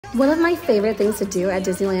One of my favorite things to do at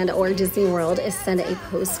Disneyland or Disney World is send a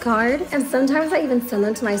postcard. And sometimes I even send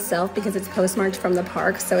them to myself because it's postmarked from the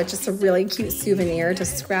park. So it's just a really cute souvenir to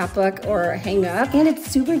scrapbook or hang up. And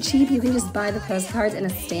it's super cheap. You can just buy the postcards in a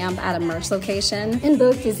stamp at a merch location. And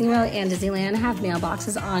both Disney World and Disneyland have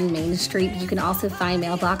mailboxes on Main Street. You can also find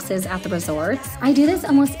mailboxes at the resorts. I do this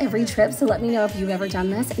almost every trip, so let me know if you've ever done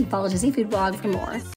this and follow Disney Food Blog for more.